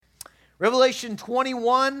Revelation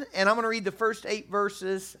 21, and I'm going to read the first 8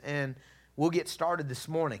 verses, and we'll get started this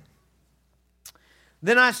morning.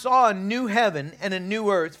 Then I saw a new heaven and a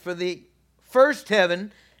new earth, for the first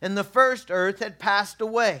heaven and the first earth had passed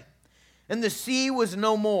away, and the sea was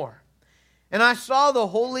no more. And I saw the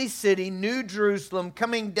holy city, New Jerusalem,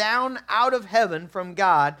 coming down out of heaven from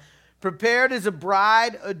God, prepared as a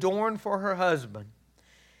bride adorned for her husband.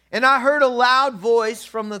 And I heard a loud voice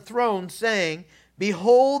from the throne saying,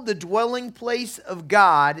 Behold, the dwelling place of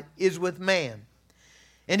God is with man,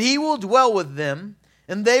 and he will dwell with them,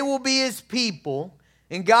 and they will be his people,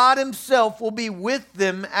 and God himself will be with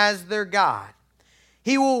them as their God.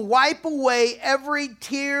 He will wipe away every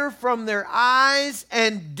tear from their eyes,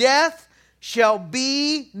 and death shall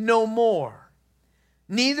be no more.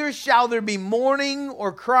 Neither shall there be mourning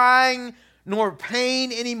or crying nor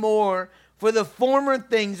pain anymore, for the former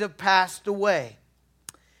things have passed away.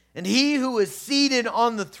 And he who is seated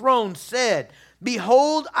on the throne said,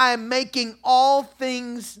 Behold, I am making all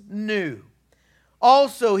things new.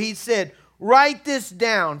 Also he said, Write this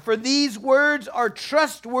down, for these words are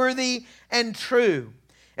trustworthy and true.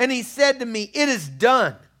 And he said to me, It is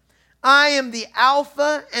done. I am the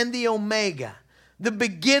Alpha and the Omega, the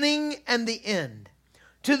beginning and the end.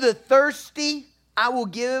 To the thirsty I will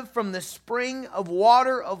give from the spring of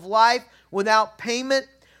water of life without payment.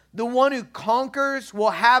 The one who conquers will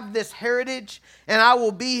have this heritage, and I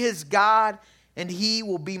will be his God, and he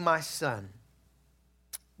will be my son.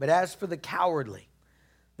 But as for the cowardly,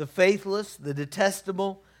 the faithless, the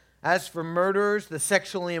detestable, as for murderers, the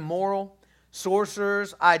sexually immoral,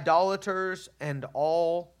 sorcerers, idolaters, and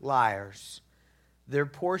all liars, their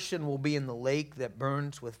portion will be in the lake that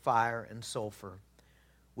burns with fire and sulfur,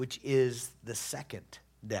 which is the second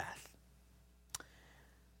death.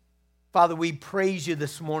 Father, we praise you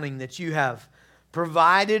this morning that you have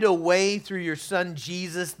provided a way through your Son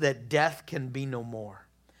Jesus that death can be no more.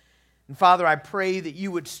 And Father, I pray that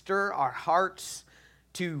you would stir our hearts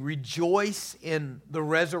to rejoice in the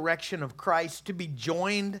resurrection of Christ, to be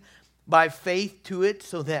joined by faith to it,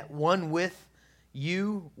 so that one with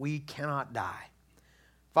you we cannot die.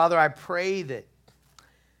 Father, I pray that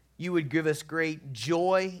you would give us great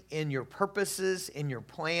joy in your purposes, in your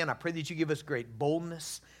plan. I pray that you give us great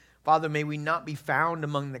boldness. Father, may we not be found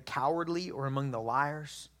among the cowardly or among the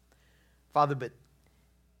liars. Father, but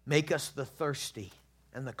make us the thirsty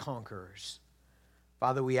and the conquerors.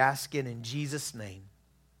 Father, we ask it in Jesus' name.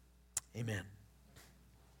 Amen.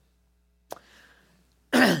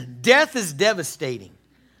 Death is devastating.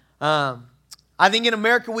 I think in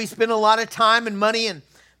America we spend a lot of time and money and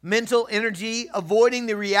mental energy avoiding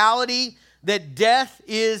the reality that death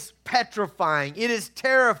is petrifying. It is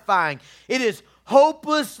terrifying. It is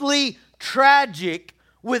hopelessly tragic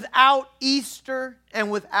without Easter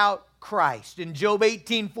and without Christ. In Job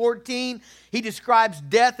 18:14, he describes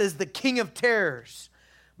death as the king of terrors.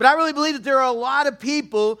 But I really believe that there are a lot of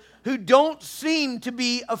people who don't seem to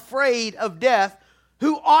be afraid of death,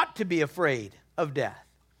 who ought to be afraid of death.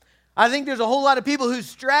 I think there's a whole lot of people whose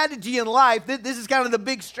strategy in life, this is kind of the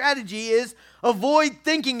big strategy, is avoid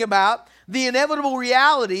thinking about the inevitable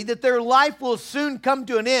reality that their life will soon come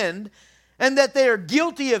to an end, and that they are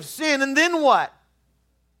guilty of sin, and then what?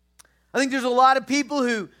 I think there's a lot of people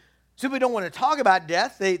who simply don't want to talk about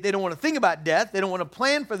death. They don't want to think about death. They don't want to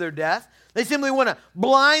plan for their death. They simply want to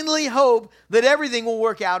blindly hope that everything will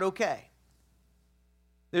work out okay.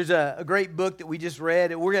 There's a great book that we just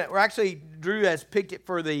read. We're actually, Drew has picked it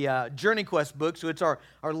for the Journey Quest book, so it's our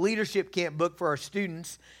leadership camp book for our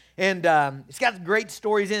students. And it's got great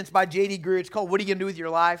stories in it. It's by J.D. Greear. It's called What Are You Going to Do With Your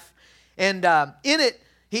Life? And in it,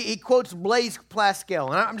 he quotes Blaise Pascal,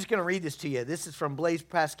 and I'm just going to read this to you. This is from Blaise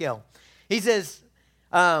Pascal. He says,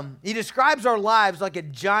 he describes our lives like a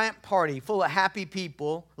giant party full of happy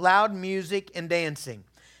people, loud music, and dancing,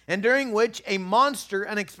 and during which a monster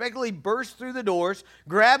unexpectedly bursts through the doors,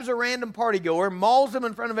 grabs a random partygoer, mauls them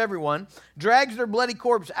in front of everyone, drags their bloody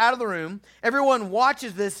corpse out of the room. Everyone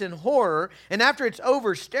watches this in horror, and after it's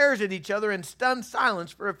over, stares at each other in stunned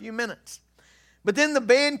silence for a few minutes. But then the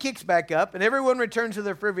band kicks back up, and everyone returns to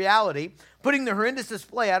their frivolity, putting the horrendous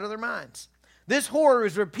display out of their minds. This horror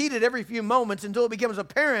is repeated every few moments until it becomes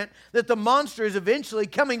apparent that the monster is eventually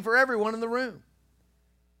coming for everyone in the room.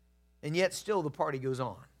 And yet still the party goes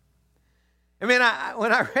on. I mean,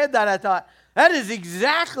 when I read that, I thought, that is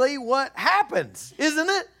exactly what happens, isn't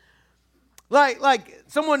it? Like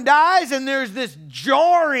someone dies and there's this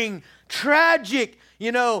jarring, tragic,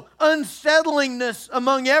 unsettlingness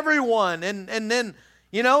among everyone. And then,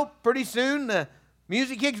 pretty soon the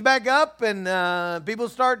music kicks back up and people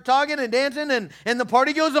start talking and dancing and the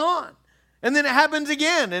party goes on. And then it happens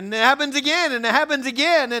again, and it happens again, and it happens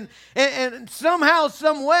again. And somehow,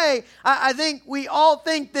 some way, I think we all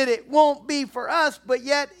think that it won't be for us, but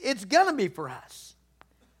yet it's going to be for us.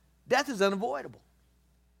 Death is unavoidable.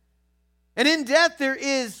 And in death, there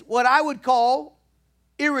is what I would call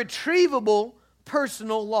irretrievable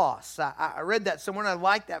personal loss. I read that somewhere, and I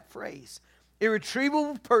like that phrase.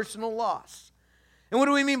 Irretrievable personal loss. And what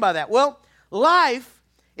do we mean by that? Well, life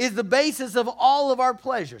is the basis of all of our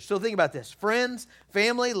pleasures. So think about this. Friends,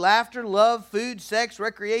 family, laughter, love, food, sex,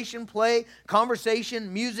 recreation, play,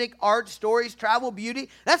 conversation, music, art, stories, travel, beauty.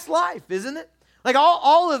 That's life, isn't it? Like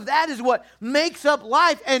all of that is what makes up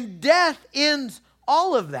life, and death ends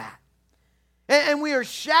all of that. And we are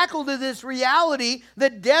shackled to this reality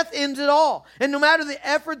that death ends it all. And no matter the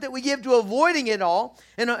effort that we give to avoiding it all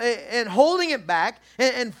and holding it back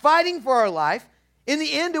and fighting for our life, in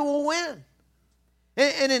the end it will win.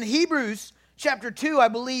 And in Hebrews chapter 2, I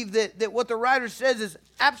believe that what the writer says is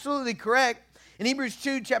absolutely correct. In Hebrews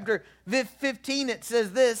 2, chapter 15, it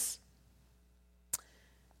says this.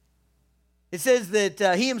 It says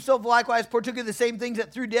that he himself likewise partook of the same things,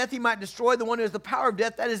 that through death he might destroy the one who has the power of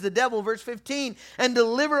death, that is the devil, verse 15, and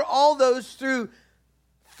deliver all those through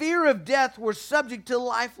fear of death were subject to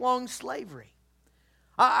lifelong slavery.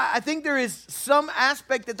 I think there is some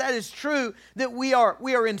aspect that is true, that we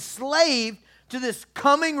are enslaved to this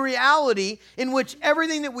coming reality in which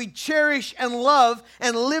everything that we cherish and love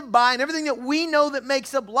and live by and everything that we know that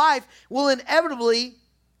makes up life will inevitably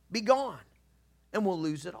be gone, and we'll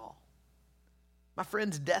lose it all. My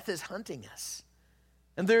friends, death is hunting us,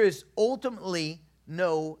 and there is ultimately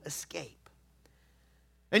no escape.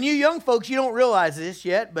 And you young folks, you don't realize this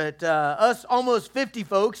yet, but us almost 50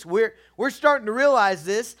 folks, we're starting to realize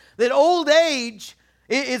this, that old age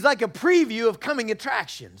is like a preview of coming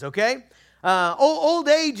attractions, okay? Old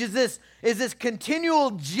age is this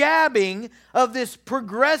continual jabbing of this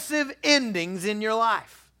progressive endings in your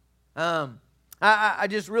life. I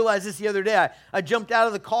just realized this the other day. I jumped out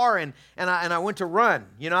of the car and I went to run.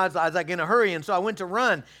 You know, I was like in a hurry, and so I went to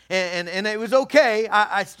run, and it was okay.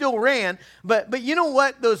 I still ran, but you know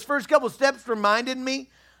what? Those first couple steps reminded me.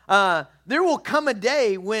 There will come a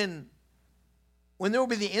day when there will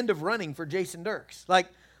be the end of running for Jason Dirks. Like,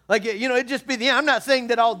 you know, it'd just be the end. I'm not saying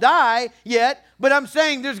that I'll die yet, but I'm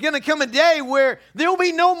saying there's going to come a day where there'll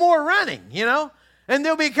be no more running, you know? And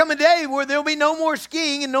there'll come a day where there'll be no more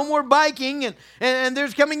skiing and no more biking, and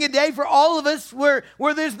there's coming a day for all of us where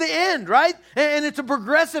there's the end, right? And it's a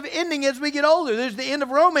progressive ending as we get older. There's the end of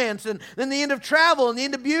romance, and then the end of travel, and the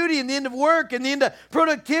end of beauty, and the end of work, and the end of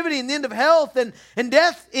productivity, and the end of health, and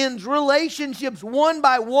death ends relationships one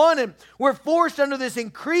by one, and we're forced under this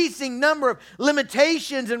increasing number of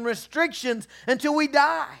limitations and restrictions until we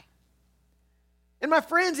die. And my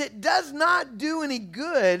friends, it does not do any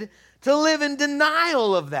good to live in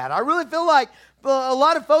denial of that. I really feel like a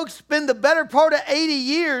lot of folks spend the better part of 80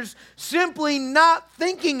 years simply not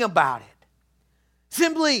thinking about it.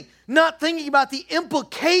 Simply not thinking about the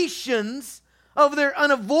implications of their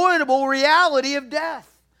unavoidable reality of death.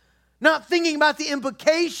 Not thinking about the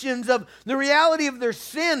implications of the reality of their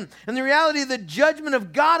sin and the reality of the judgment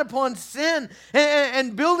of God upon sin,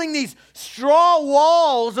 and building these straw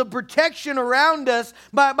walls of protection around us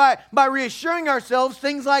by reassuring ourselves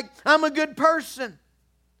things like, I'm a good person.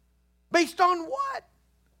 Based on what?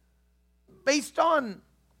 Based on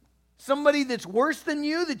somebody that's worse than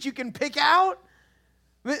you that you can pick out?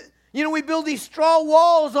 You know, we build these straw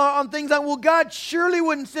walls on things like, well, God surely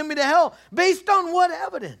wouldn't send me to hell. Based on what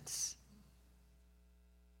evidence?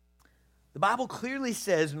 The Bible clearly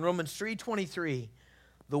says in Romans 3:23,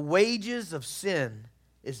 the wages of sin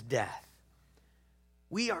is death.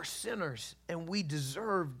 We are sinners and we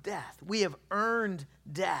deserve death. We have earned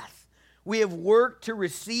death. We have worked to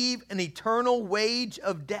receive an eternal wage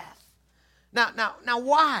of death. Now,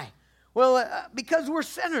 why? Well, because we're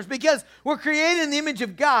sinners, because we're created in the image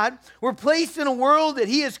of God. We're placed in a world that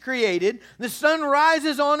He has created. The sun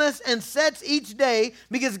rises on us and sets each day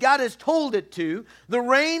because God has told it to. The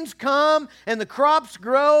rains come and the crops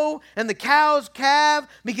grow and the cows calve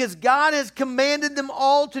because God has commanded them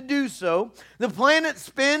all to do so. The planet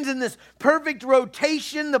spins in this perfect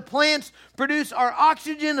rotation. The plants produce our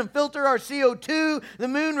oxygen and filter our CO2. The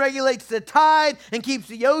moon regulates the tide and keeps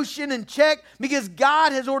the ocean in check because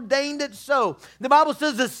God has ordained it so. The Bible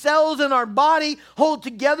says the cells in our body hold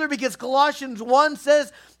together because Colossians 1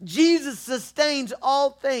 says Jesus sustains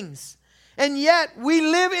all things. And yet we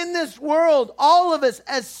live in this world, all of us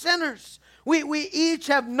as sinners. We each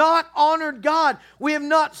have not honored God. We have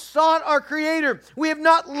not sought our Creator. We have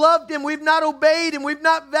not loved Him. We've not obeyed Him. We've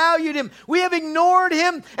not valued Him. We have ignored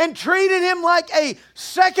Him and treated Him like a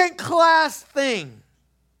second-class thing.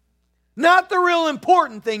 Not the real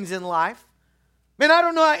important things in life. Man, I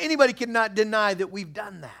don't know how anybody can not deny that we've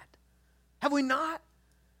done that. Have we not?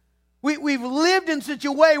 We've lived in such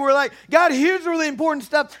a way where like, God, here's really important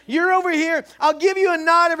stuff. You're over here. I'll give you a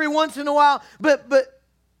nod every once in a while, but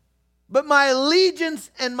my allegiance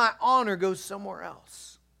and my honor goes somewhere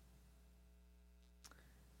else.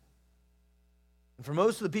 And for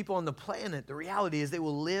most of the people on the planet, the reality is they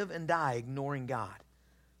will live and die ignoring God.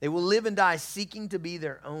 They will live and die seeking to be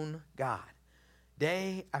their own God.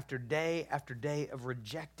 Day after day after day of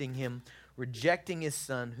rejecting Him, rejecting His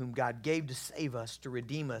Son, whom God gave to save us, to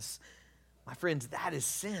redeem us. My friends, that is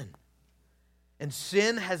sin. And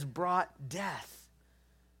sin has brought death.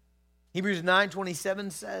 Hebrews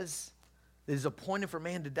 9:27 says, it is appointed for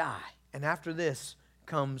man to die, and after this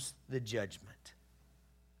comes the judgment.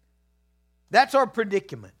 That's our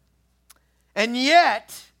predicament. And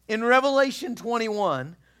yet, in Revelation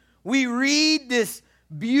 21, we read this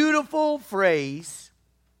beautiful phrase,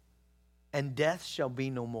 and death shall be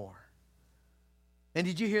no more. And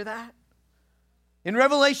did you hear that? In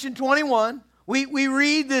Revelation 21, we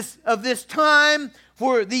read this time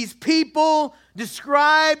for these people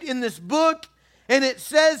described in this book, and it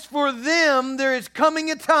says, for them there is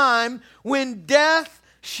coming a time when death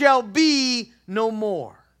shall be no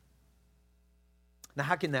more. Now,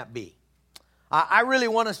 how can that be? I really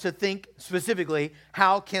want us to think specifically,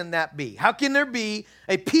 how can that be? How can there be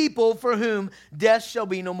a people for whom death shall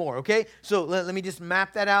be no more? Okay, so let me just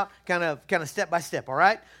map that out kind of step by step, all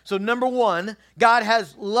right? So number one, God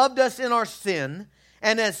has loved us in our sin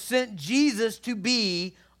and has sent Jesus to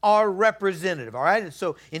be our representative, all right? And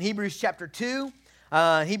so in Hebrews chapter 2,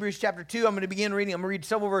 I'm going to begin reading. I'm going to read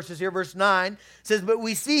several verses here. Verse 9 says, but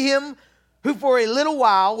we see Him who for a little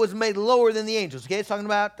while was made lower than the angels. Okay, it's talking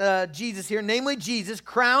about Jesus here, namely Jesus,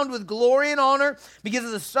 crowned with glory and honor because of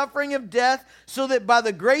the suffering of death, so that by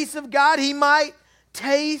the grace of God He might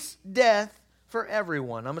taste death for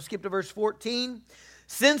everyone. I'm going to skip to verse 14.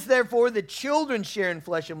 Since therefore the children share in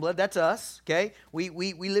flesh and blood, that's us, okay? We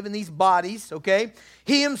live in these bodies, okay?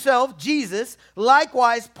 He Himself, Jesus,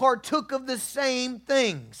 likewise partook of the same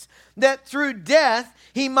things, that through death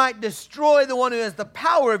He might destroy the one who has the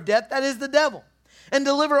power of death, that is the devil, and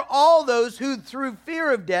deliver all those who through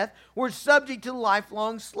fear of death were subject to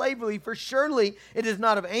lifelong slavery. For surely it is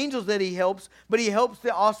not of angels that He helps, but He helps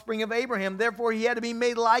the offspring of Abraham. Therefore He had to be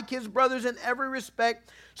made like His brothers in every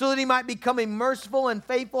respect, so that He might become a merciful and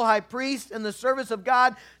faithful high priest in the service of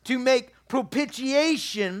God to make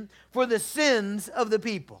propitiation for the sins of the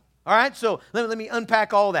people. All right, so let me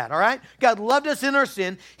unpack all that, all right? God loved us in our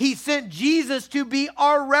sin. He sent Jesus to be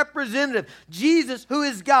our representative. Jesus, who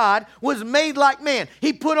is God, was made like man.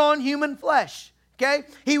 He put on human flesh, okay?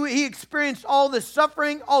 He experienced all the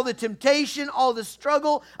suffering, all the temptation, all the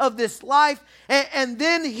struggle of this life, and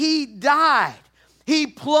then He died. He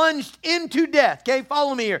plunged into death. Okay,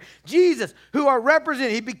 follow me here. Jesus, who are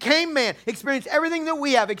represented, He became man, experienced everything that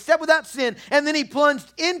we have except without sin, and then He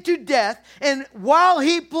plunged into death. And while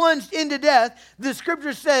He plunged into death, the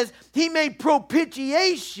scripture says He made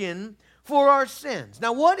propitiation for our sins.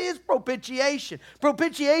 Now, what is propitiation?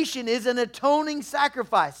 Propitiation is an atoning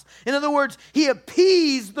sacrifice. In other words, He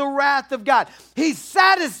appeased the wrath of God. He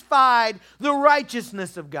satisfied the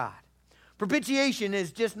righteousness of God. Propitiation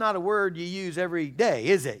is just not a word you use every day,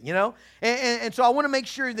 is it? You know? And so I want to make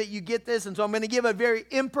sure that you get this, and so I'm going to give a very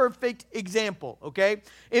imperfect example, okay?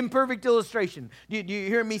 Imperfect illustration. Do you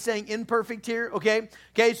hear me saying imperfect here? Okay?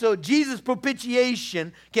 Okay, so Jesus'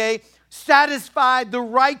 propitiation, okay, satisfied the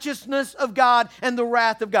righteousness of God and the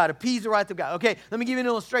wrath of God, appeased the wrath of God. Okay, let me give you an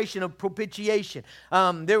illustration of propitiation.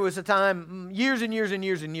 There was a time years and years and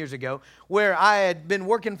years and years ago where I had been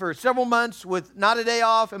working for several months with not a day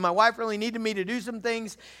off, and my wife really needed me to do some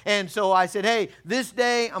things, and so I said, hey, this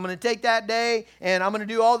day, I'm going to take that day, and I'm going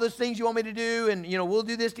to do all those things you want me to do, and, you know, we'll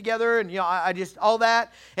do this together, and, you know, I just, all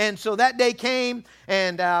that, and so that day came,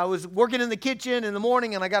 and I was working in the kitchen in the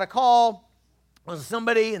morning, and I got a call. Was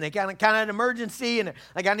somebody, and they kind of had an emergency, and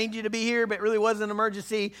like, I need you to be here, but it really wasn't an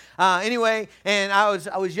emergency. Anyway, and I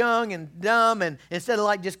was young and dumb, and instead of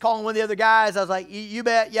like just calling one of the other guys, I was like, you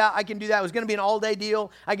bet, yeah, I can do that. It was going to be an all-day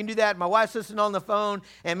deal. I can do that. My wife's listening on the phone,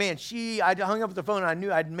 and man, I hung up the phone, and I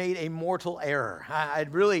knew I'd made a mortal error.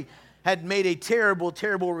 I'd really had made a terrible,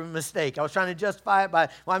 terrible mistake. I was trying to justify it by,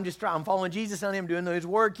 well, I'm following Jesus on him, doing his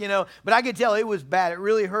work, But I could tell it was bad. It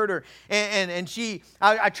really hurt her. And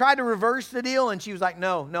I tried to reverse the deal, and she was like,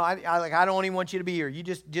 no, I don't even want you to be here. You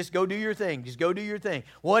just go do your thing. Just go do your thing.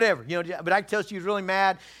 Whatever, But I could tell she was really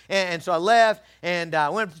mad. And so I left, and I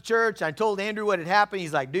went up to church. I told Andrew what had happened.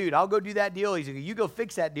 He's like, dude, I'll go do that deal. He's like, you go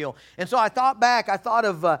fix that deal. And so I thought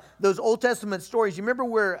of those Old Testament stories. You remember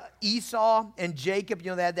where Esau and Jacob,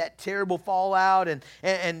 they had that terrible fallout, and they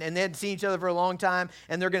hadn't seen each other for a long time,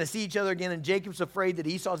 and they're going to see each other again, and Jacob's afraid that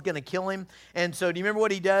Esau's going to kill him. And so do you remember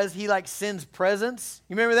what he does? He sends presents.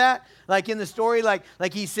 You remember that? Like in the story, like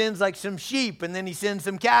he sends some sheep, and then he sends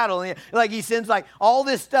some cattle, and he sends all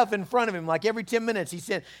this stuff in front of him, every 10 minutes he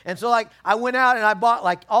sent. And so I went out and I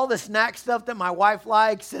bought all the snack stuff that my wife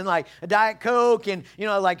likes, and a Diet Coke, and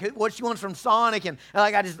what she wants from Sonic, and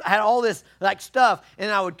I just had all this stuff,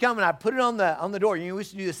 and I would come and I'd put it on the door. We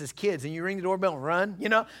used to do this as kids, and you ring the doorbell and run,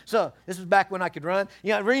 So this was back when I could run.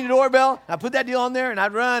 I'd ring the doorbell, I'd put that deal on there, and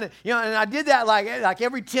I'd run, and I did that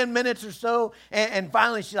every 10 minutes or so, and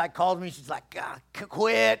finally she called me. She's like, God,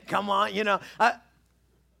 quit, come on,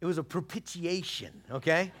 it was a propitiation,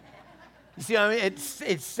 okay? You see what I mean?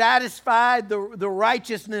 It satisfied the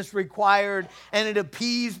righteousness required, and it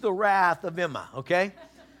appeased the wrath of Emma, okay?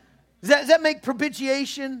 Does that make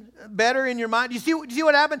propitiation better in your mind? Do you see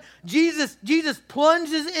what happened? Jesus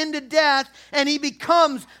plunges into death, and he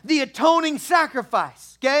becomes the atoning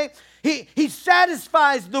sacrifice, okay? He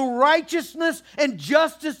satisfies the righteousness and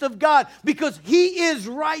justice of God because he is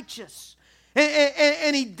righteous.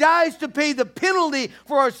 And he dies to pay the penalty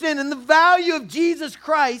for our sin. And the value of Jesus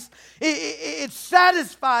Christ, it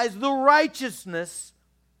satisfies the righteousness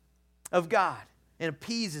of God and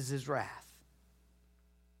appeases his wrath.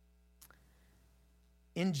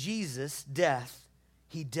 In Jesus' death,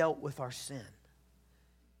 he dealt with our sin.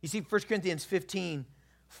 You see, 1 Corinthians 15,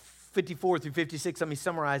 54 through 56, let me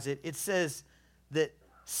summarize it. It says that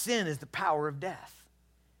sin is the power of death.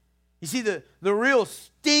 You see, the real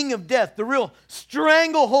sting of death, the real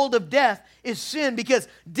stranglehold of death is sin, because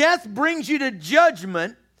death brings you to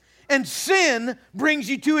judgment, and sin brings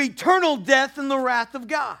you to eternal death and the wrath of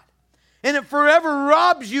God. And it forever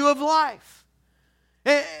robs you of life.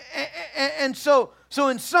 And so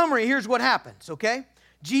in summary, here's what happens, okay?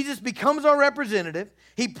 Jesus becomes our representative.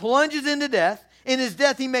 He plunges into death. In his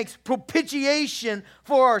death, he makes propitiation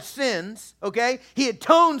for our sins, okay? He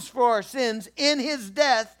atones for our sins in his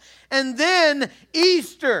death. And then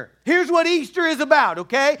Easter. Here's what Easter is about,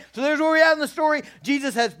 okay? So there's where we're at in the story.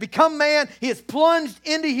 Jesus has become man. He has plunged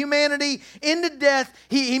into humanity, into death.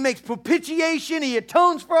 He makes propitiation. He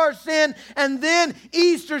atones for our sin. And then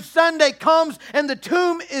Easter Sunday comes and the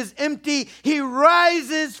tomb is empty. He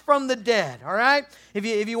rises from the dead, all right? If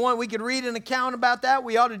you want, we could read an account about that.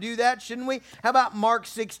 We ought to do that, shouldn't we? How about Mark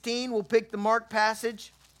 16? We'll pick the Mark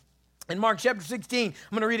passage. In Mark chapter 16, I'm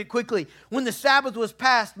going to read it quickly. When the Sabbath was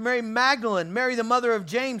past, Mary Magdalene, Mary the mother of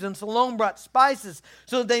James, and Salome brought spices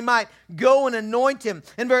so that they might go and anoint him.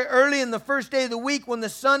 And very early in the first day of the week, when the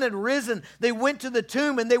sun had risen, they went to the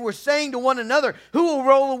tomb, and they were saying to one another, "Who will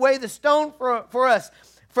roll away the stone for us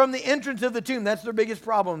from the entrance of the tomb?" That's their biggest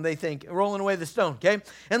problem, they think, rolling away the stone, okay?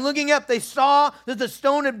 And looking up, they saw that the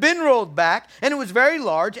stone had been rolled back, and it was very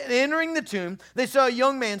large. And entering the tomb, they saw a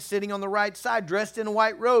young man sitting on the right side, dressed in a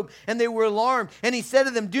white robe, and they were alarmed. And he said to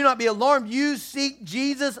them, "Do not be alarmed. You seek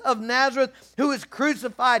Jesus of Nazareth, who is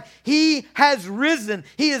crucified. He has risen.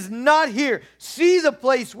 He is not here. See the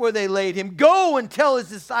place where they laid him. Go and tell his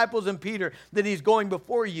disciples and Peter that he's going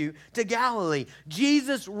before you to Galilee."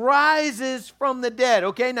 Jesus rises from the dead,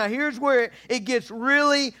 okay? Okay, now here's where it gets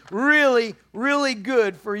really, really, really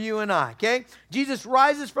good for you and I, okay? Jesus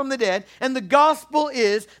rises from the dead, and the gospel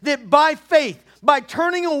is that by faith, by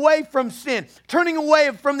turning away from sin, turning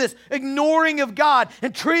away from this ignoring of God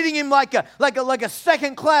and treating him like a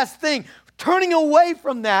second-class thing, turning away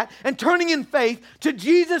from that and turning in faith to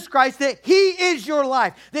Jesus Christ, that he is your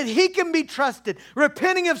life, that he can be trusted,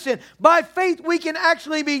 repenting of sin. By faith, we can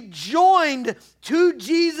actually be joined to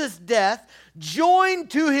Jesus' death,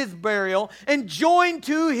 joined to his burial, and joined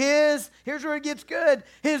to his, here's where it gets good,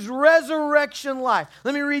 his resurrection life.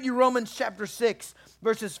 Let me read you Romans chapter 6,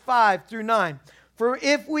 verses 5 through 9. For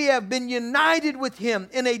if we have been united with him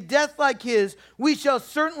in a death like his, we shall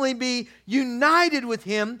certainly be united with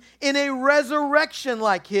him in a resurrection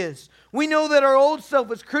like his. We know that our old self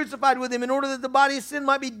was crucified with him in order that the body of sin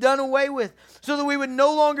might be done away with, so that we would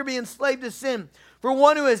no longer be enslaved to sin. For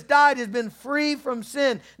one who has died has been free from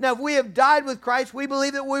sin. Now, if we have died with Christ, we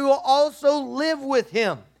believe that we will also live with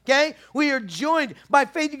him. Okay? We are joined. By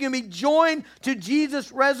faith, you can be joined to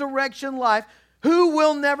Jesus' resurrection life, who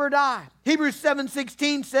will never die. Hebrews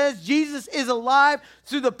 7:16 says Jesus is alive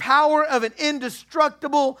through the power of an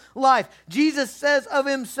indestructible life. Jesus says of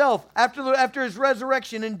himself after his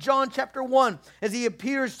resurrection in John chapter 1, as he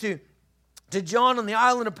appears to John on the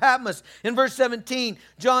island of Patmos. In verse 17,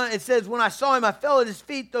 John, it says, when I saw him, I fell at his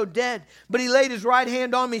feet, though dead. But he laid his right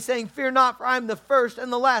hand on me, saying, fear not, for I am the first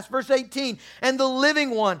and the last. Verse 18, and the living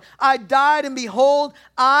one. I died, and behold,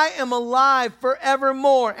 I am alive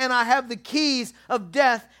forevermore, and I have the keys of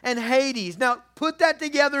death and Hades. Now, put that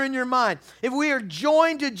together in your mind. If we are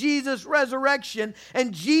joined to Jesus' resurrection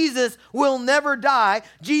and Jesus will never die,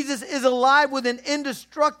 Jesus is alive with an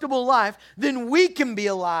indestructible life, then we can be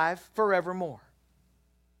alive forevermore.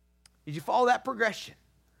 Did you follow that progression?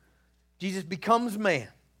 Jesus becomes man.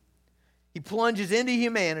 He plunges into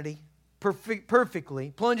humanity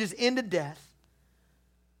perfectly, plunges into death,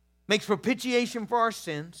 makes propitiation for our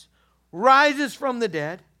sins, rises from the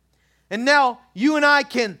dead, and now you and I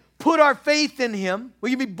can put our faith in him. We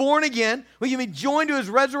can be born again. We can be joined to his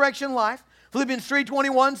resurrection life. Philippians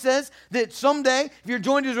 3:21 says that someday, if you're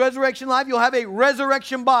joined to his resurrection life, you'll have a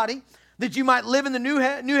resurrection body, that you might live in the new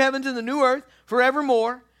heavens and the new earth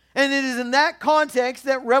forevermore. And it is in that context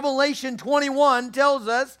that Revelation 21 tells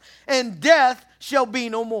us, and death shall be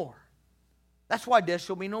no more. That's why death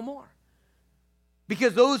shall be no more.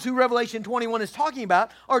 Because those who Revelation 21 is talking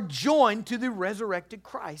about are joined to the resurrected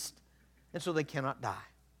Christ. And so they cannot die.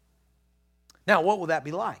 Now, what will that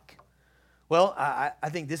be like? Well, I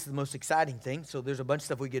think this is the most exciting thing. So there's a bunch of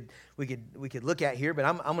stuff we could look at here, but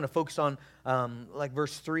I'm going to focus on like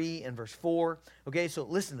verse 3 and verse 4. Okay, so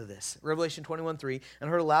listen to this. Revelation 21:3, and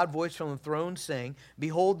I heard a loud voice from the throne saying,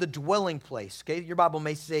 behold, the dwelling place. Okay, your Bible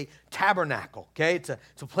may say tabernacle. Okay, it's a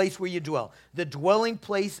place where you dwell. The dwelling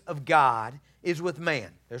place of God is with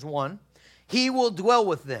man. There's one. He will dwell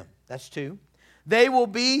with them. That's two. They will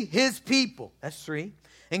be his people. That's three.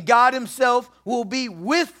 And God himself will be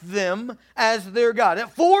with them as their God. Now,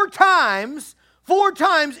 four times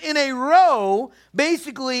in a row,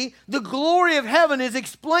 basically, the glory of heaven is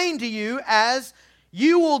explained to you as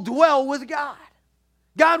you will dwell with God.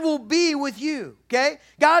 God will be with you, okay?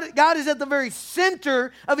 God is at the very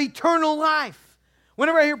center of eternal life.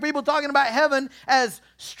 Whenever I hear people talking about heaven as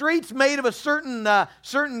streets made of a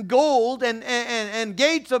certain gold and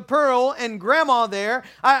gates of pearl and grandma there,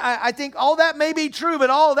 I think all that may be true, but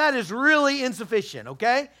all that is really insufficient,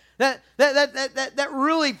 okay? That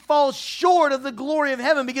really falls short of the glory of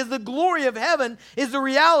heaven, because the glory of heaven is the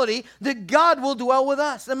reality that God will dwell with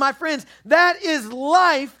us. And my friends, that is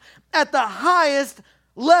life at the highest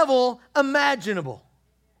level imaginable.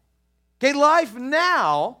 Okay, life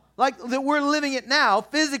now, like that we're living it now,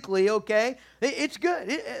 physically, okay, it's good.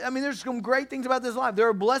 There's some great things about this life. There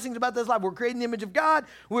are blessings about this life. We're creating the image of God.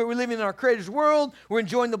 We're living in our Creator's world. We're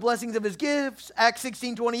enjoying the blessings of his gifts. Acts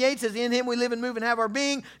 16:28 says, in him we live and move and have our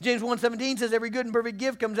being. James 1:17 says, every good and perfect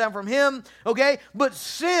gift comes down from him, okay? But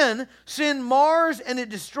sin mars and it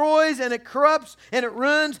destroys and it corrupts and it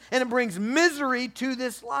ruins and it brings misery to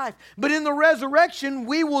this life. But in the resurrection,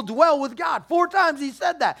 we will dwell with God. 4 times he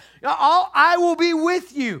said that. I will be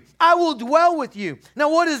with you. I will dwell with you.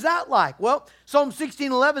 Now, what is that like? Well, Psalm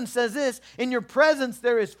 16:11 says this, in your presence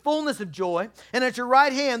there is fullness of joy, and at your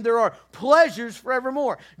right hand there are pleasures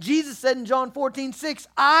forevermore. Jesus said in John 14:6,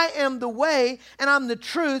 I am the way, and I'm the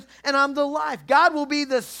truth, and I'm the life. God will be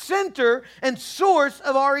the center and source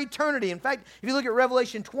of our eternity. In fact, if you look at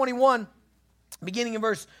Revelation 21, beginning in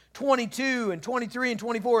verse 22 and 23 and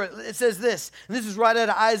 24, it says this, and this is right out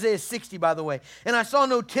of Isaiah 60, by the way. And I saw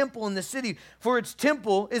no temple in the city, for its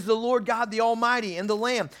temple is the Lord God the Almighty and the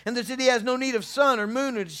Lamb. And the city has no need of sun or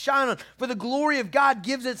moon or to shine on, for the glory of God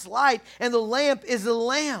gives its light, and the lamp is the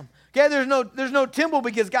Lamb. Okay, there's no temple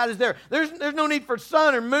because God is there. There's no need for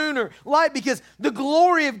sun or moon or light because the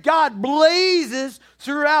glory of God blazes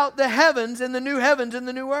throughout the heavens and the new heavens and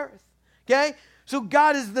the new earth. Okay? So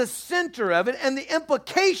God is the center of it, and the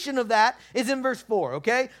implication of that is in verse 4,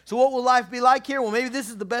 okay? So what will life be like here? Well, maybe this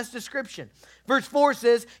is the best description. Verse 4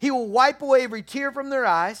 says, he will wipe away every tear from their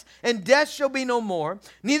eyes, and death shall be no more.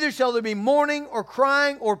 Neither shall there be mourning or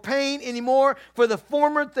crying or pain anymore, for the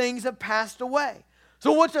former things have passed away.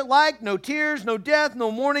 So what's it like? No tears, no death,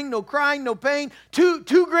 no mourning, no crying, no pain. Two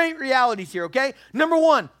great realities here, okay? Number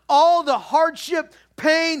one, all the hardship,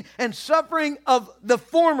 pain, and suffering of the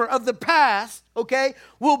former, of the past, okay,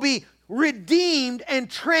 will be redeemed and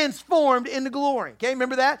transformed into glory. Okay,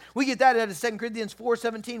 remember that? We get that out of 2 Corinthians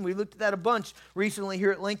 4:17. We looked at that a bunch recently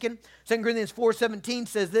here at Lincoln. 2 Corinthians 4:17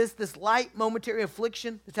 says this light momentary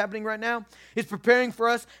affliction that's happening right now is preparing for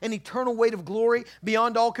us an eternal weight of glory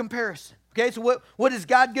beyond all comparison. Okay, so what is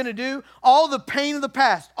God going to do? All the pain of the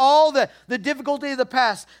past, all the difficulty of the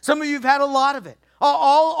past. Some of you have had a lot of it.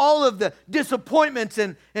 All of the disappointments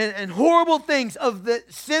and horrible things of the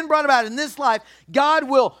sin brought about in this life, God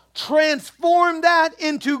will transform that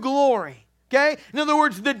into glory. Okay? In other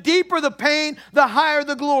words, the deeper the pain, the higher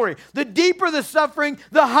the glory. The deeper the suffering,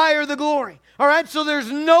 the higher the glory. All right? So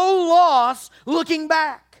there's no loss looking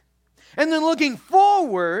back. And then looking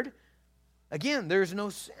forward, again, there's no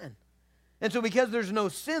sin. And so because there's no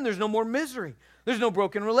sin, there's no more misery. There's no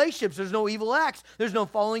broken relationships. There's no evil acts. There's no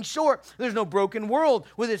falling short. There's no broken world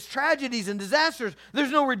with its tragedies and disasters. There's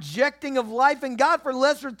no rejecting of life and God for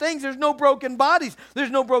lesser things. There's no broken bodies. There's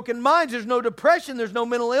no broken minds. There's no depression. There's no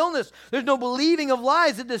mental illness. There's no believing of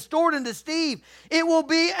lies that distort and deceive. It will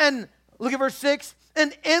be, look at verse 6,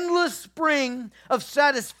 an endless spring of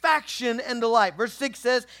satisfaction and delight. Verse 6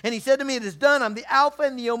 says, and he said to me, it is done. I'm the Alpha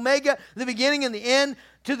and the Omega, the beginning and the end.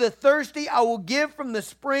 To the thirsty, I will give from the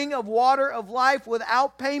spring of water of life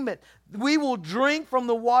without payment. We will drink from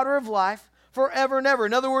the water of life forever and ever.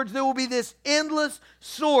 In other words, there will be this endless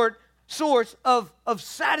source of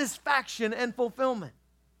satisfaction and fulfillment.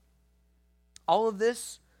 All of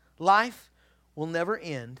this life will never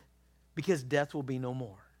end because death will be no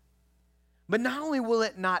more. But not only will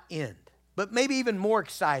it not end, but maybe even more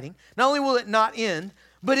exciting, not only will it not end,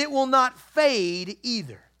 but it will not fade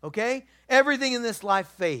either, okay? Everything in this life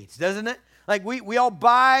fades, doesn't it? Like we all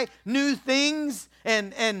buy new things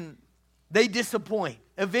and they disappoint.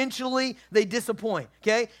 Eventually, they disappoint,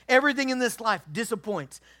 okay? Everything in this life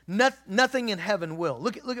disappoints. Nothing in heaven will.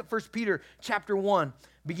 Look at 1 Peter chapter 1,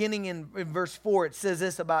 beginning in verse 4. It says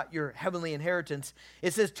this about your heavenly inheritance.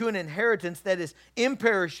 It says, to an inheritance that is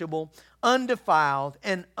imperishable, undefiled,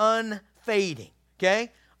 and unfading,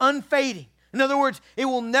 okay? Unfading. In other words, it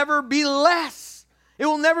will never be less. It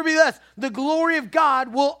will never be less. The glory of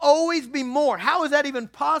God will always be more. How is that even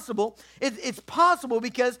possible? It's possible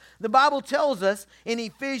because the Bible tells us in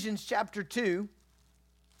Ephesians chapter 2,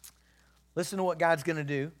 listen to what God's going to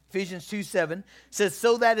do. Ephesians 2:7 says,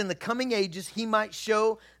 so that in the coming ages he might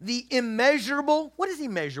show the immeasurable. What does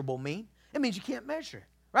immeasurable mean? It means you can't measure it.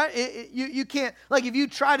 Right? You can't, like if you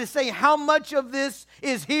try to say how much of this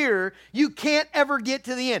is here, you can't ever get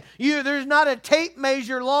to the end. There's not a tape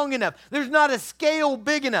measure long enough. There's not a scale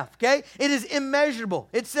big enough, okay? It is immeasurable.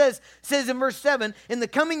 It says in verse 7, in the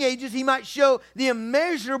coming ages he might show the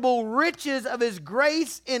immeasurable riches of his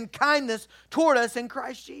grace and kindness toward us in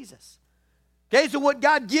Christ Jesus. Okay, so what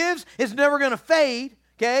God gives is never going to fade,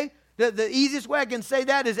 okay? The easiest way I can say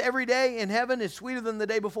that is every day in heaven is sweeter than the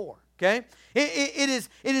day before. Okay? It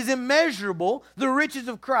is immeasurable, the riches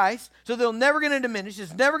of Christ, so they're never going to diminish.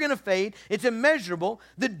 It's never going to fade. It's immeasurable.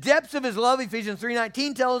 The depths of his love, Ephesians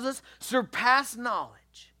 3:19 tells us, surpass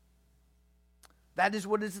knowledge. That is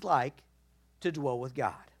what it's like to dwell with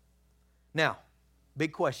God. Now,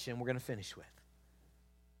 big question we're going to finish with.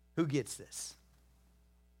 Who gets this?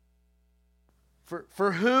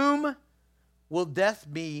 For whom will death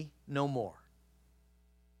be no more?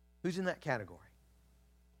 Who's in that category?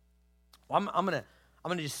 Well, I'm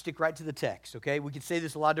gonna just stick right to the text, okay? We could say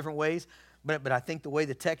this a lot of different ways, but I think the way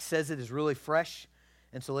the text says it is really fresh,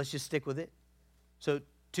 and so let's just stick with it. So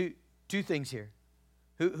two things here.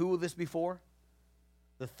 Who will this be for?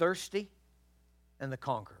 The thirsty and the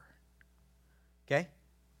conqueror. Okay?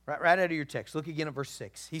 Right out of your text. Look again at verse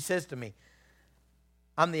 6. He says to me,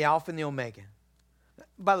 I'm the Alpha and the Omega.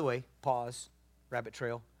 By the way, pause, rabbit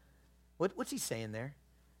trail. What's he saying there?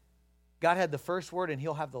 God had the first word and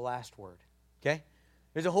he'll have the last word, okay?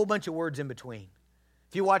 There's a whole bunch of words in between.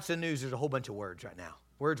 If you watch the news, there's a whole bunch of words right now.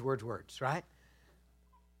 Words, right?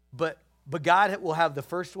 But God will have the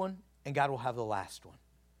first one and God will have the last one.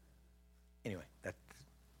 Anyway, that's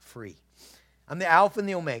free. I'm the Alpha and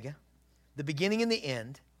the Omega, the beginning and the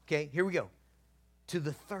end. Okay, here we go. To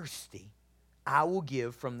the thirsty, I will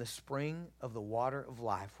give from the spring of the water of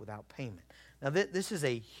life without payment. Now, this is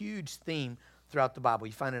a huge theme throughout the Bible.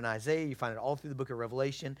 You find it in Isaiah. You find it all through the book of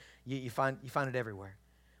Revelation. You find it everywhere.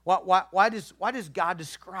 Why does God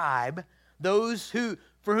describe those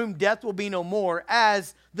for whom death will be no more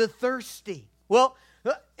as the thirsty? Well,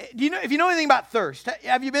 do you know if you know anything about thirst?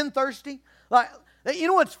 Have you been thirsty? Like, you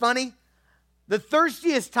know what's funny? The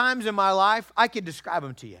thirstiest times in my life, I could describe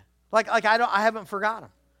them to you. Like I haven't forgot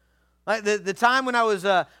them. Like the time when I was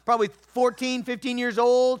probably 14, 15 years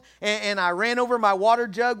old, and I ran over my water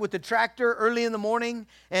jug with the tractor early in the morning,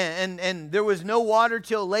 and there was no water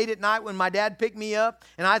till late at night when my dad picked me up,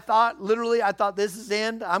 and I thought, this is the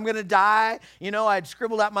end. I'm going to die. I'd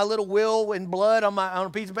scribbled out my little will in blood on a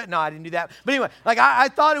piece of paper. No, I didn't do that. But anyway, I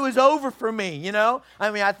thought it was over for me,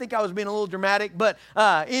 I think I was being a little dramatic, but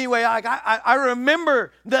anyway, I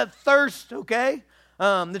remember the thirst, okay?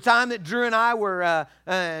 The time that Drew and I were a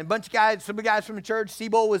bunch of guys, some guys from the church,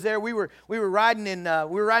 Seabold was there. We were riding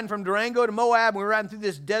from Durango to Moab. We were riding through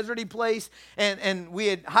this deserty place, and we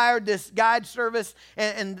had hired this guide service,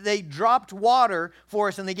 and they dropped water for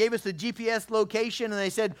us, and they gave us the GPS location, and they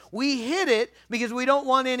said we hit it because we don't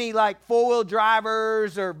want any like four-wheel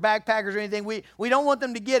drivers or backpackers or anything. We don't want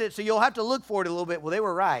them to get it, so you'll have to look for it a little bit. Well, they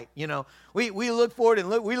were right, We looked for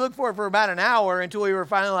it we looked for it for about an hour until we were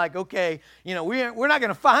finally like, okay, we're not going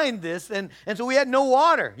to find this, and so we had no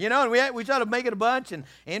water, and we tried to make it a bunch, and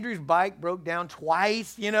Andrew's bike broke down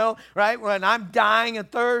twice, right, when I'm dying of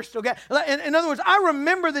thirst, okay. In other words, I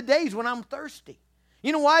remember the days when I'm thirsty.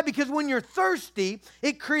 You know why? Because when you're thirsty,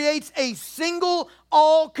 it creates a single,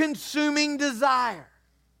 all-consuming desire.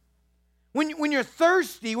 When you're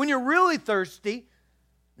thirsty, when you're really thirsty,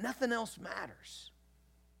 nothing else matters,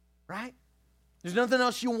 right? There's nothing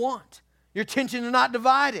else you want. Your attention is not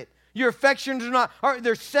divided. Your affections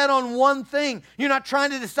they're set on one thing. You're not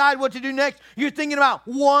trying to decide what to do next. You're thinking about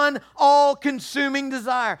one all-consuming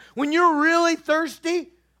desire. When you're really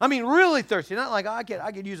thirsty, really thirsty, not like, I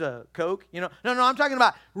could use a Coke, No, I'm talking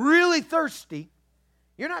about really thirsty.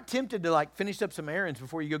 You're not tempted to like finish up some errands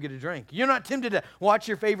before you go get a drink. You're not tempted to watch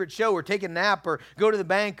your favorite show or take a nap or go to the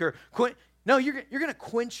bank or quit. No, you're going to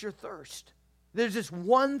quench your thirst. There's this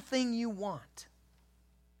one thing you want.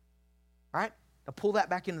 All right? Now pull that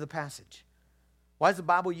back into the passage. Why does the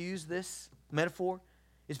Bible use this metaphor?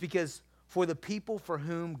 It's because for the people for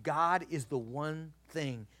whom God is the one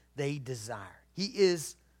thing they desire. He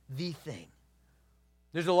is the thing.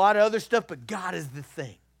 There's a lot of other stuff, but God is the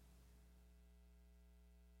thing.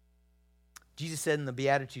 Jesus said in the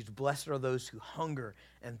Beatitudes, blessed are those who hunger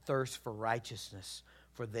and thirst for righteousness,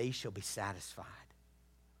 for they shall be satisfied.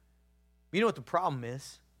 You know what the problem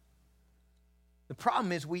is? The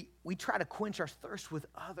problem is we try to quench our thirst with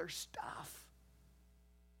other stuff.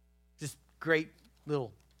 This great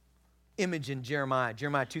little image in Jeremiah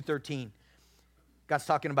 2:13. God's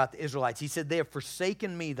talking about the Israelites. He said, they have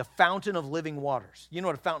forsaken me, the fountain of living waters. You know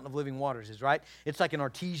what a fountain of living waters is, right? It's like an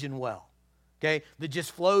artesian well, okay, that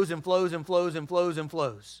just flows and flows and flows and flows and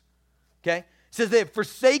flows, okay? It says they have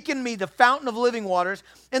forsaken me, the fountain of living waters,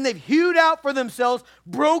 and they've hewed out for themselves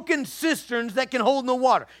broken cisterns that can hold no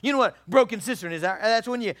water. You know what broken cistern is? That's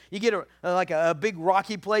when you get a big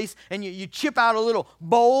rocky place and you chip out a little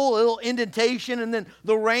bowl, a little indentation, and then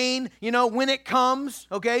the rain, when it comes,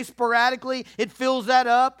 okay, sporadically, it fills that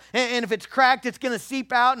up. And if it's cracked, it's going to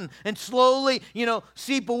seep out and slowly,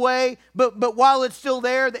 seep away. But while it's still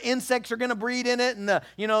there, the insects are going to breed in it, and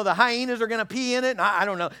the hyenas are going to pee in it. And I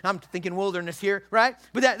don't know. I'm thinking wilderness here, right?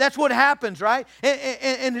 But that's what happens, right?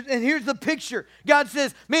 And here's the picture. God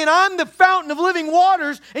says, man, I'm the fountain of living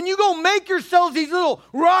waters, and you go make yourselves these little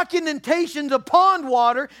rock indentations of pond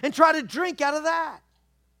water and try to drink out of that.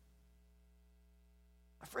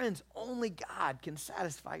 My friends, only God can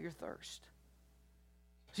satisfy your thirst.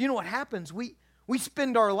 So you know what happens? We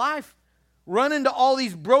spend our life running to all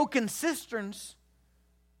these broken cisterns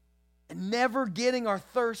and never getting our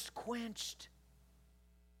thirst quenched.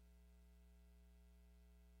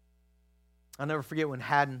 I'll never forget when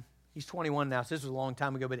Haddon, he's 21 now, so this was a long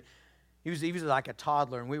time ago, but he was like a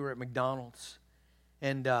toddler, and we were at McDonald's.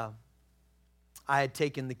 And I had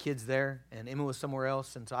taken the kids there, and Emma was somewhere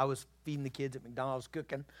else, and so I was feeding the kids at McDonald's,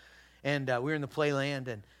 cooking. And we were in the playland,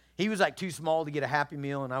 and he was like too small to get a Happy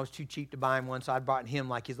Meal, and I was too cheap to buy him one, so I brought him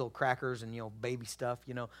like his little crackers and, baby stuff,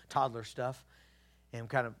 toddler stuff, and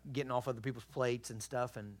kind of getting off other people's plates and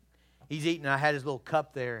stuff. And he's eating, and I had his little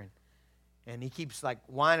cup there, and he keeps like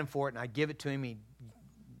whining for it, and I give it to him. He'd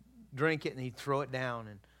drink it, and he'd throw it down,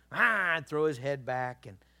 and I'd throw his head back.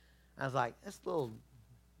 And I was like, this little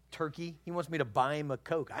turkey, he wants me to buy him a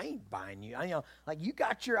Coke. I ain't buying you. I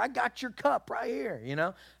got your cup right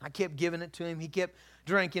here, I kept giving it to him. He kept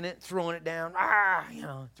drinking it, throwing it down,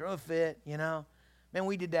 throw a fit, Man,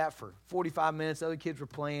 we did that for 45 minutes. Other kids were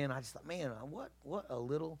playing. I just thought, man, what a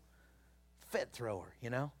little fit thrower,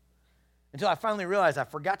 Until I finally realized I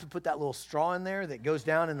forgot to put that little straw in there that goes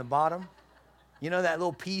down in the bottom. That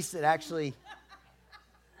little piece that actually...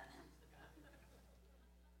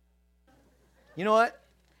 You know what?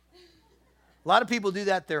 A lot of people do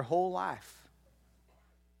that their whole life.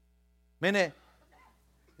 Man,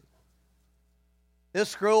 They'll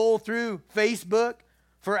scroll through Facebook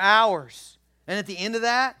for hours. And at the end of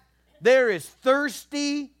that, they're as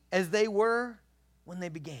thirsty as they were when they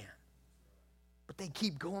began. But they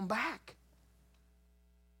keep going back.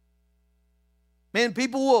 Man,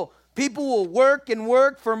 people will work and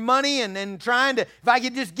work for money and trying to, if I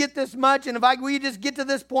could just get this much, and we could just get to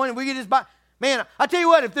this point, and we could just buy. Man, I tell you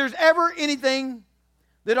what, if there's ever anything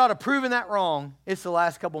that ought to proven that wrong, it's the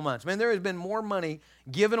last couple months. Man, there has been more money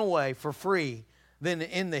given away for free than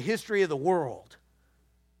in the history of the world.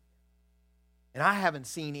 And I haven't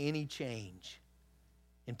seen any change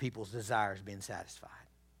in people's desires being satisfied.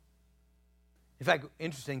 In fact,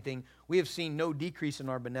 interesting thing, we have seen no decrease in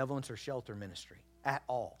our benevolence or shelter ministry at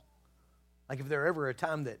all. Like if there ever a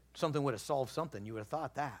time that something would have solved something, you would have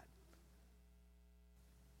thought that.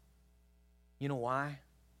 You know why?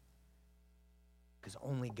 Because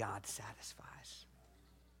only God satisfies.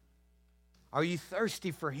 Are you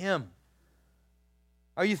thirsty for Him?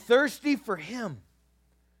 Are you thirsty for Him?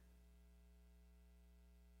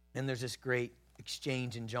 And there's this great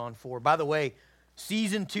exchange in John 4. By the way,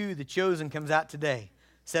 season 2, The Chosen, comes out today,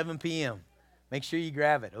 7 p.m. Make sure you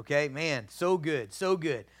grab it, okay? Man, so good, so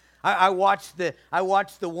good. I watched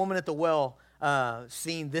the woman at the well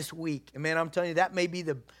scene this week. And man, I'm telling you, that may be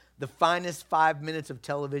the finest 5 minutes of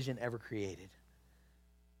television ever created.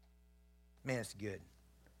 Man, it's good.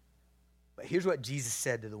 But here's what Jesus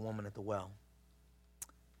said to the woman at the well.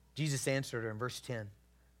 Jesus answered her in verse 10,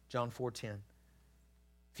 John 4:10.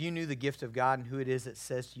 If you knew the gift of God and who it is that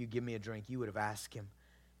says to you, give me a drink, you would have asked Him,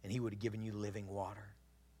 and He would have given you living water.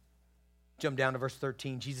 Jump down to verse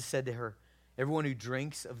 13. Jesus said to her, everyone who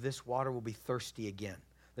drinks of this water will be thirsty again.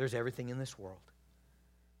 There's everything in this world.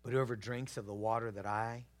 But whoever drinks of the water that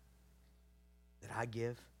I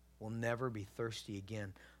give will never be thirsty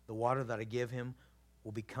again. The water that I give him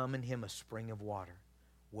will become in him a spring of water,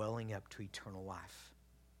 welling up to eternal life.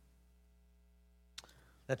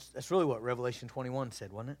 That's really what Revelation 21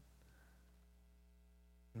 said, wasn't it?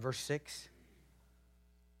 In verse 6,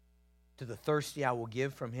 to the thirsty I will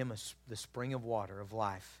give from him the spring of water of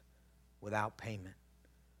life without payment.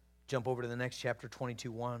 Jump over to the next chapter,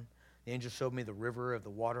 22:1. The angel showed me the river of the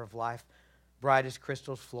water of life, bright as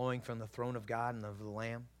crystals flowing from the throne of God and of the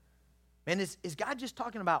Lamb. Man, is God just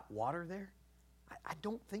talking about water there? I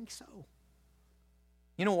don't think so.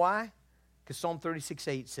 You know why? Because Psalm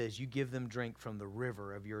 36:8 says, you give them drink from the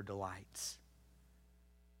river of your delights.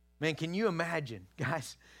 Man, can you imagine,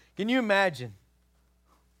 guys, can you imagine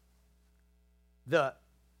this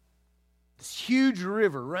huge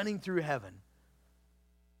river running through heaven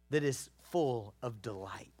that is full of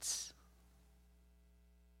delights?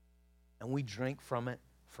 And we drink from it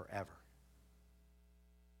forever.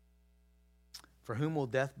 For whom will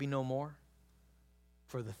death be no more?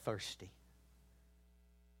 For the thirsty.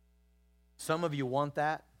 Some of you want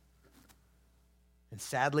that, and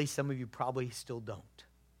sadly, some of you probably still don't.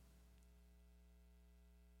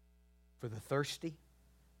 For the thirsty.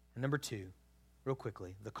 And number 2, real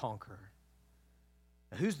quickly, the conqueror.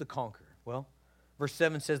 Now, who's the conqueror? Well, verse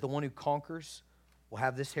 7 says, the one who conquers will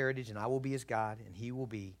have this heritage, and I will be his God, and he will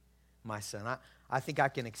be my son. I think I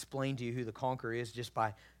can explain to you who the conqueror is just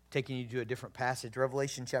by taking you to a different passage.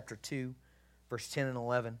 Revelation chapter 2, verse 10 and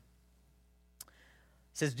 11.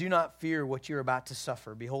 It says, do not fear what you're about to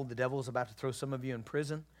suffer. Behold, the devil is about to throw some of you in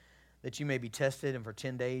prison, that you may be tested, and for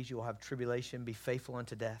 10 days you will have tribulation. Be faithful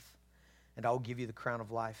unto death, and I will give you the crown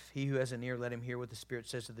of life. He who has an ear, let him hear what the Spirit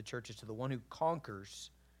says to the churches. To the one who conquers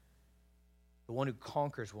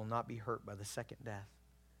will not be hurt by the second death.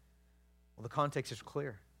 Well, the context is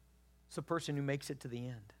clear. It's the person who makes it to the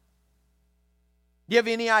end. Do you have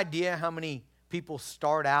any idea how many people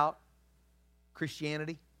start out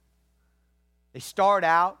Christianity? They start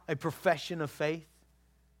out a profession of faith,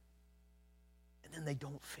 and then they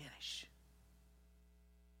don't finish.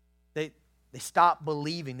 They stop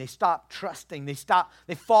believing. They stop trusting.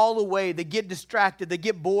 They fall away. They get distracted. They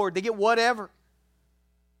get bored. They get whatever.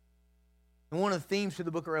 And one of the themes for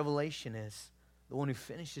the book of Revelation is the one who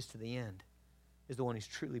finishes to the end is the one who's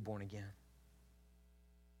truly born again.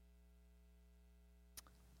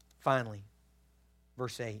 Finally,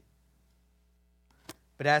 verse 8.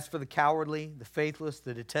 But as for the cowardly, the faithless,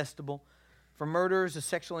 the detestable, for murderers, the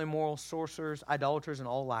sexually immoral, sorcerers, idolaters, and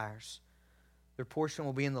all liars, their portion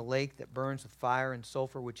will be in the lake that burns with fire and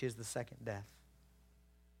sulfur, which is the second death.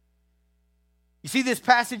 You see, this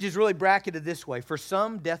passage is really bracketed this way. For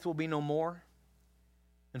some, death will be no more.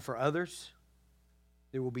 And for others,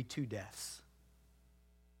 there will be 2 deaths.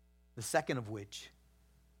 The second of which,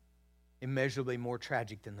 immeasurably more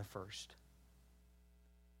tragic than the first.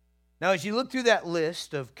 Now, as you look through that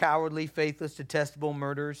list of cowardly, faithless, detestable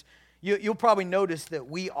murderers, you'll probably notice that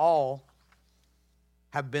we all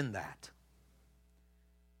have been that.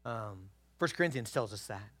 1 Corinthians tells us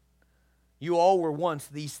that. You all were once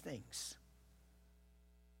these things.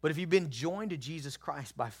 But if you've been joined to Jesus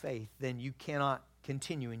Christ by faith, then you cannot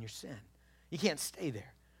continue in your sin. You can't stay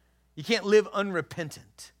there. You can't live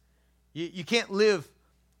unrepentant. You can't live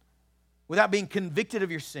without being convicted of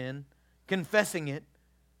your sin, confessing it,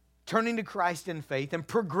 turning to Christ in faith, and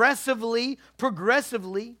progressively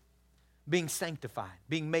being sanctified,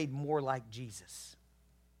 being made more like Jesus.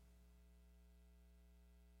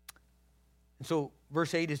 And so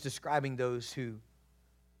verse 8 is describing those who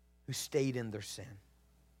stayed in their sin.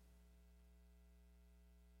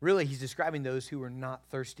 Really, he's describing those who were not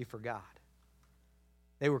thirsty for God.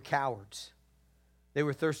 They were cowards. They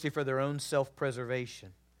were thirsty for their own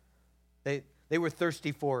self-preservation. They were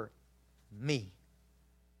thirsty for me,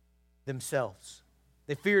 themselves.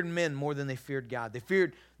 They feared men more than they feared God. They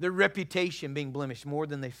feared their reputation being blemished more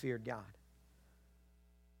than they feared God.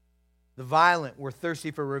 The violent were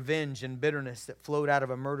thirsty for revenge and bitterness that flowed out of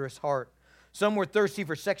a murderous heart. Some were thirsty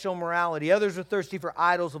for sexual immorality. Others were thirsty for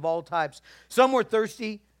idols of all types. Some were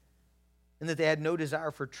thirsty in that they had no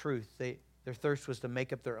desire for truth. Their thirst was to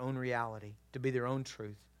make up their own reality, to be their own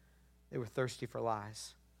truth. They were thirsty for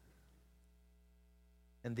lies.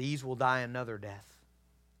 And these will die another death.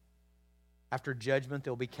 After judgment,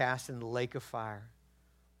 they'll be cast in the lake of fire,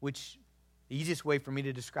 which the easiest way for me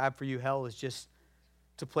to describe for you hell is just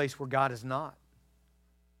it's a place where God is not.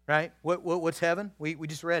 Right? What's heaven? We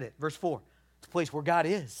just read it. Verse 4. It's a place where God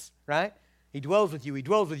is. Right? He dwells with you. He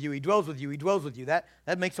dwells with you. He dwells with you. He dwells with you. That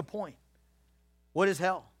makes a point. What is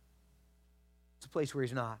hell? It's a place where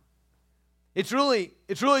He's not. It's really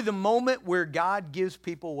the moment where God gives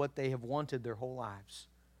people what they have wanted their whole lives.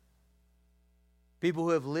 People who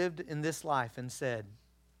have lived in this life and said,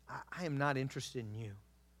 I am not interested in you.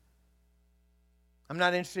 I'm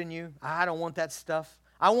not interested in you. I don't want that stuff.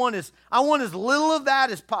 I want as little of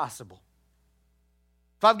that as possible.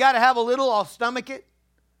 If I've got to have a little, I'll stomach it.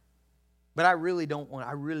 But I really don't want,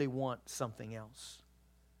 I really want something else.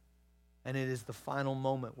 And it is the final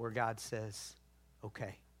moment where God says,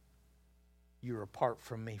 okay, you're apart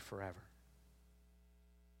from me forever.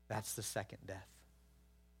 That's the second death.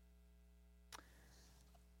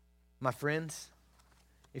 My friends,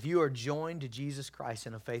 if you are joined to Jesus Christ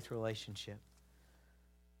in a faith relationship,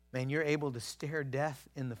 man, you're able to stare death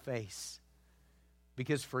in the face.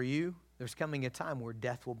 Because for you, there's coming a time where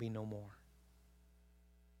death will be no more.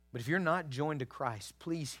 But if you're not joined to Christ,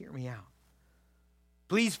 please hear me out.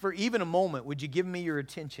 Please, for even a moment, would you give me your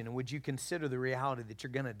attention and would you consider the reality that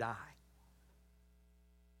you're going to die?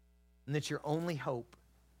 And that your only hope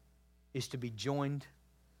is to be joined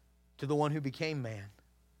to the one who became man,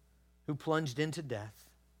 who plunged into death,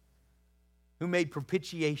 who made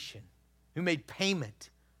propitiation, who made payment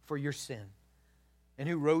for your sin, and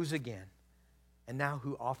who rose again, and now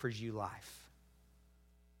who offers you life.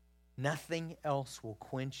 Nothing else will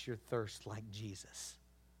quench your thirst like Jesus.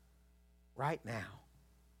 Right now.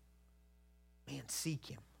 Man, seek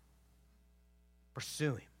Him.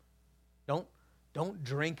 Pursue Him. Don't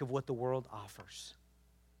drink of what the world offers.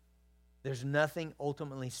 There's nothing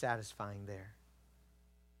ultimately satisfying there.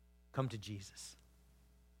 Come to Jesus.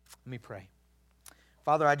 Let me pray.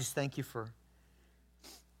 Father, I just thank You for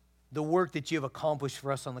the work that You have accomplished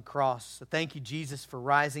for us on the cross. So thank You, Jesus, for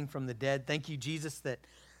rising from the dead. Thank You, Jesus, that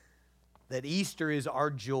Easter is our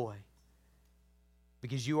joy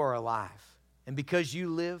because You are alive. And because You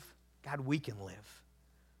live, God, we can live.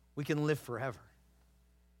 We can live forever.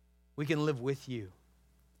 We can live with You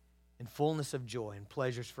in fullness of joy and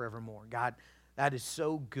pleasures forevermore. God, that is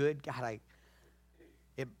so good. God,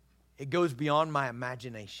 it goes beyond my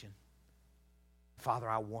imagination. Father,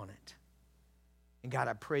 I want it. And God,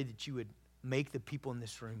 I pray that You would make the people in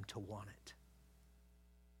this room to want it.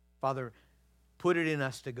 Father, put it in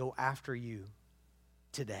us to go after You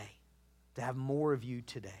today, to have more of You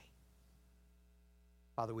today.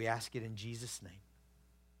 Father, we ask it in Jesus' name.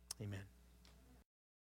 Amen.